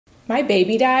My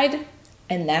baby died,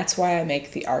 and that's why I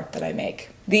make the art that I make.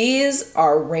 These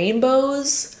are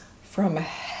rainbows from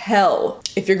hell.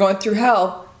 If you're going through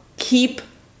hell, keep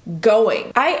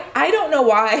going. I don't know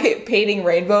why painting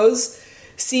rainbows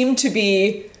seemed to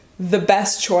be the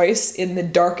best choice in the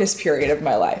darkest period of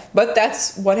my life, but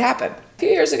that's what happened. A few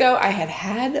years ago, I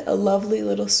had a lovely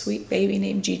little sweet baby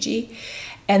named Gigi,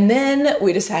 and then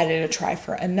we decided to try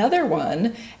for another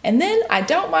one, and then I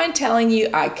don't mind telling you,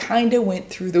 I kind of went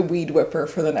through the weed whipper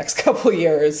for the next couple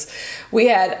years. We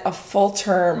had a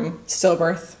full-term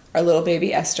stillbirth, our little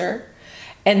baby Esther,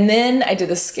 and then I did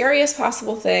the scariest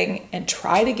possible thing and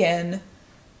tried again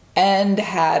and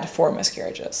had 4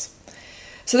 miscarriages.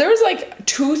 So there was like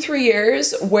 2-3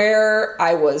 years where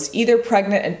I was either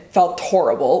pregnant and felt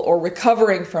horrible or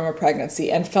recovering from a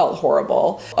pregnancy and felt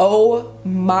horrible. Oh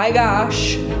my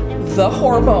gosh, the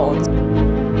hormones.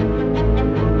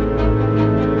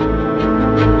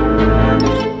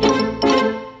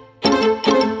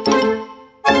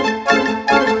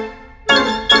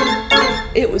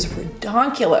 It was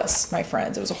redonkulous, my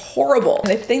friends. It was horrible.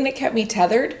 And the thing that kept me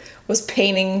tethered was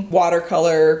painting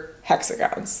watercolor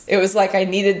hexagons. It was like I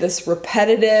needed this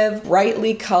repetitive,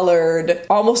 brightly colored,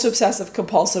 almost obsessive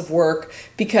compulsive work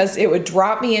because it would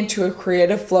drop me into a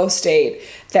creative flow state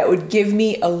that would give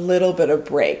me a little bit of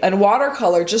break. And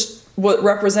watercolor just what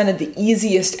represented the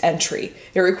easiest entry.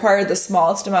 It required the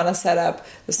smallest amount of setup,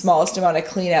 the smallest amount of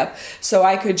cleanup, so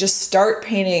I could just start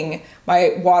painting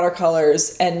my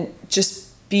watercolors and just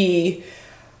be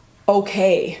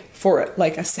okay for it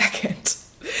like a second.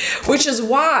 Which is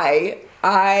why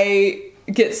I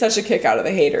get such a kick out of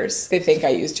the haters. They think I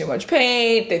use too much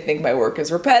paint, they think my work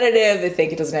is repetitive, they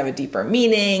think it doesn't have a deeper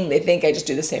meaning, they think I just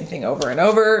do the same thing over and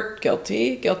over.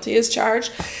 Guilty as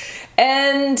charged.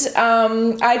 And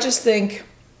I just think,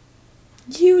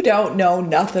 you don't know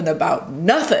nothing about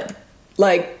nothing,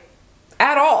 like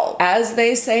at all. As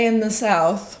they say in the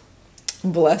South,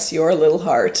 bless your little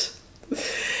heart.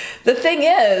 The thing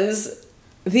is,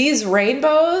 these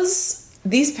rainbows,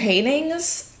 these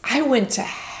paintings, I went to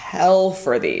hell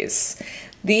for these.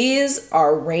 These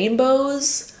are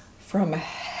rainbows from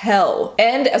hell.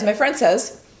 And as my friend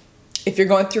says, if you're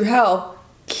going through hell,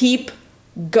 keep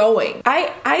going.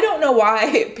 I don't know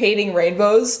why painting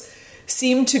rainbows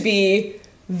seemed to be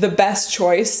the best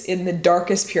choice in the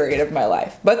darkest period of my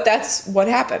life, but that's what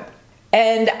happened.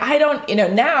 And I don't,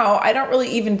 now I don't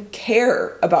really even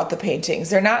care about the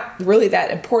paintings. They're not really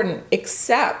that important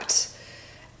except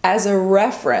as a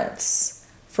reference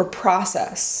for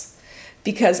process,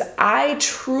 because I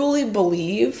truly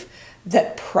believe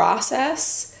that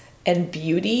process and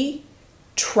beauty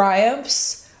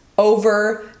triumphs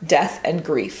over death and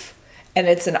grief. And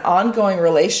it's an ongoing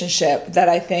relationship that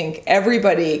I think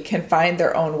everybody can find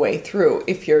their own way through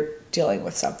if you're dealing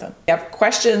with something. If you have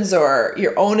questions or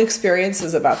your own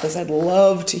experiences about this, I'd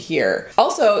love to hear.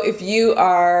 Also, if you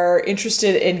are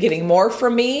interested in getting more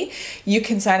from me, you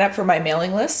can sign up for my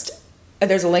mailing list.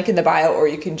 There's a link in the bio, or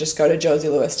you can just go to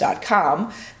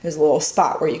josielewis.com. There's a little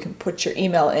spot where you can put your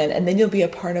email in, and then you'll be a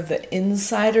part of the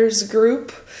insiders group,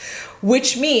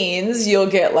 which means you'll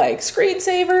get like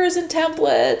screensavers and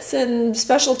templates and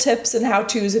special tips and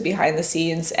how-tos and behind the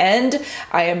scenes. And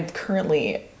I am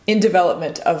currently in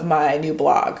development of my new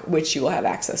blog, which you will have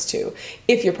access to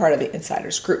if you're part of the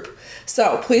insiders group.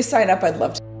 So please sign up. I'd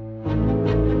love to.